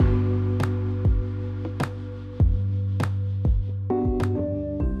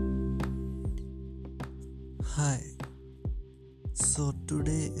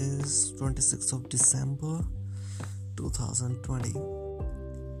Today is 26th of December 2020.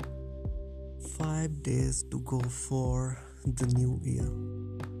 5 days to go for the new year.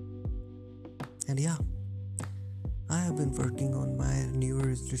 And yeah, I have been working on my new year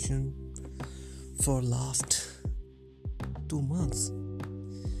resolution for last 2 months.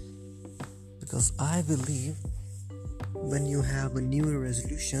 Because I believe when you have a new year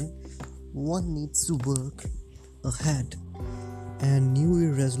resolution, one needs to work ahead. And new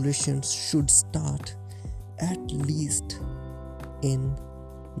year resolutions should start at least in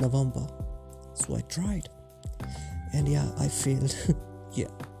November. So I tried, and yeah, I failed.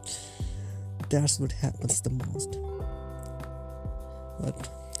 Yeah, that's what happens the most. But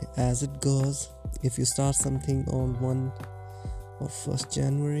as it goes, if you start something on 1 or 1st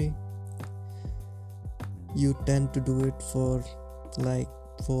January, you tend to do it for like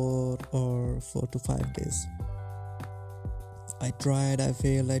 4 to 5 days. I tried, I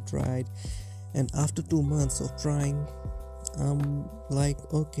failed, I tried, and after 2 months of trying, I'm like,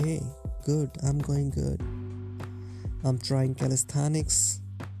 okay, good, I'm going good. I'm trying calisthenics,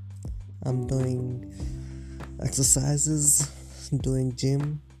 I'm doing exercises, doing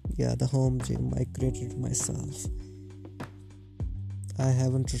gym, the home gym I created myself. I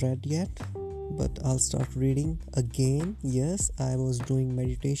haven't read yet, but I'll start reading again. Yes, I was doing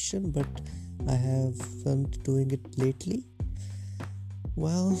meditation, but I haven't doing it lately.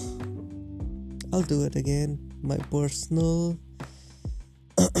 Well, I'll do it again. My personal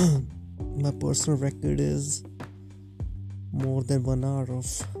record is more than 1 hour of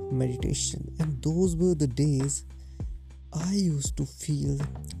meditation, and those were the days I used to feel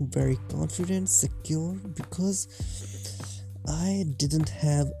very confident, secure, because I didn't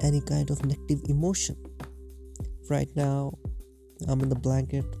have any kind of negative emotion. Right now, I'm in the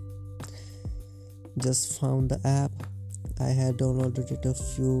blanket. Just found the app. I had downloaded it a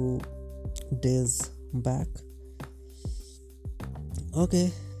few days back.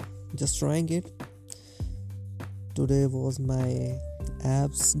 Okay, just trying it. Today was my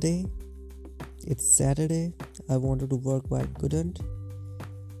abs day. It's Saturday. I wanted to work but I couldn't.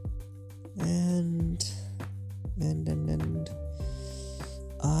 And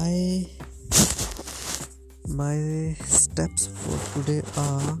my steps for today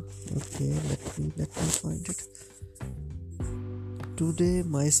are, okay, let me find it. Today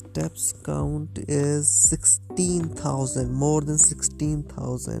my steps count is 16,000, more than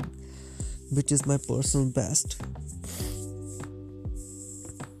 16,000, which is my personal best.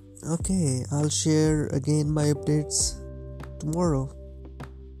 Okay, I'll share again my updates tomorrow.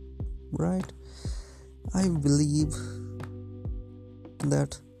 Right? I believe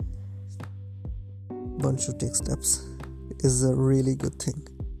that one should take steps is a really good thing.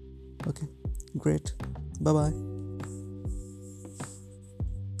 Okay, great. Bye-bye.